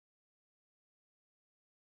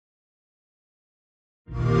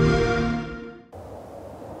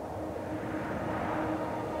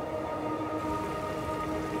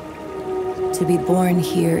To be born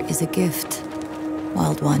here is a gift,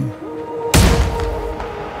 Wild One.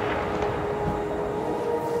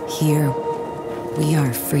 Here, we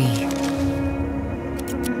are free.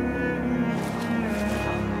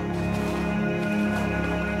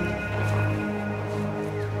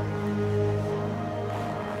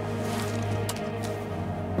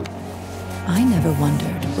 I never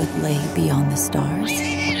wondered what lay beyond the stars.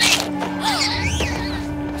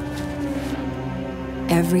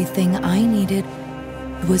 Everything I needed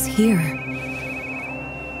was here.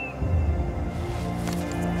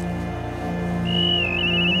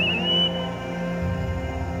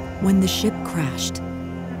 When the ship crashed,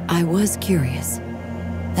 I was curious,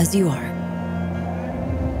 as you are.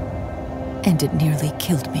 And it nearly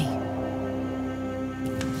killed me.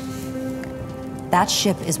 That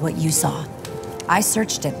ship is what you saw. I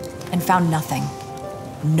searched it and found nothing.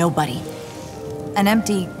 Nobody. An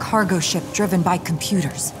empty cargo ship driven by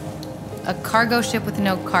computers. A cargo ship with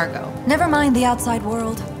no cargo. Never mind the outside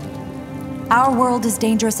world. Our world is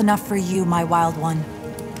dangerous enough for you, my Wild One.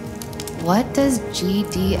 What does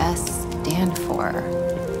G.D.S. stand for?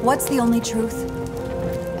 What's the only truth?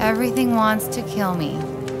 Everything wants to kill me.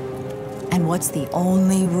 And what's the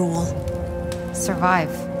only rule?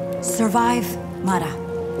 Survive. Survive, Mara.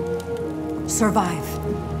 Survive.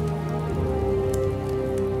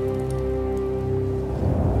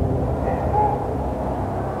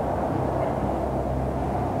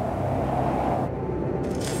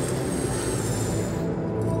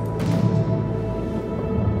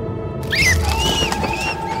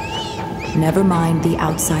 Never mind the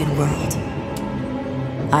outside world.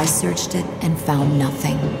 I searched it and found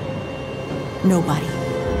nothing. Nobody.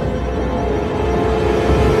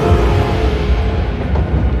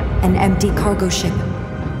 An empty cargo ship,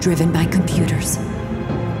 driven by computers.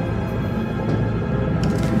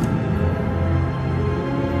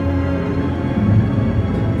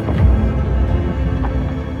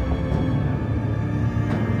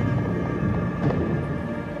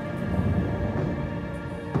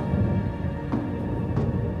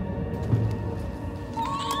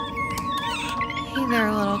 Hey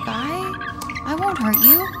there, little guy. I won't hurt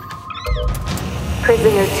you.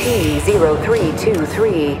 Prisoner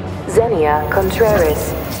T-0323, Xenia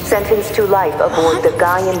Contreras, sentenced to life aboard the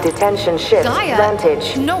Gaian detention ship, Gaia?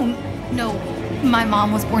 Vantage. No. My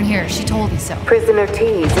mom was born here. She told me so. Prisoner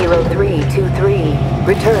T-0323,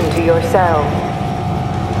 return to your cell.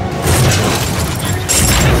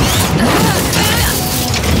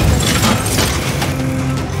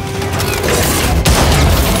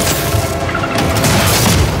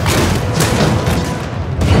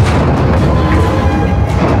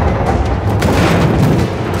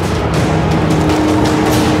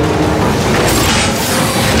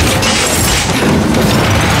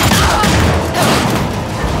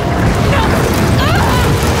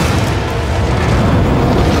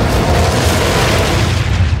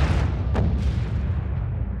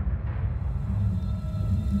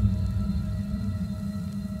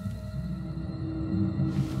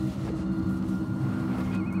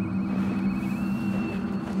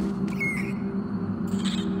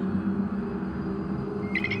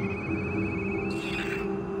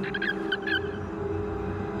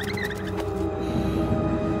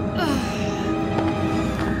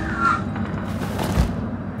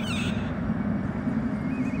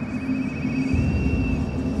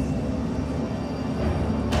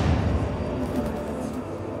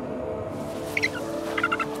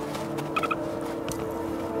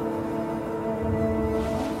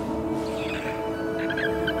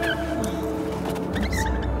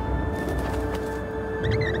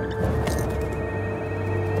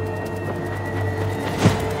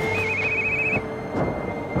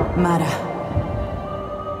 Mara.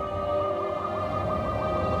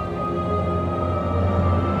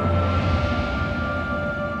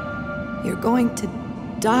 You're going to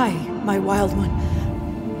die, my Wild One.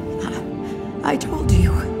 I told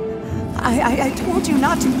you. I told you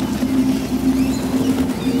not to.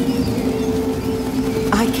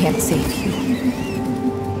 I can't save you.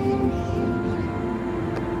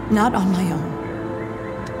 Not on my own.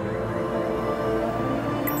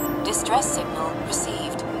 Distress signal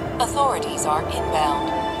received. Authorities are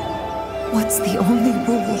inbound. What's the only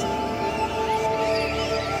rule?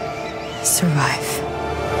 Survive.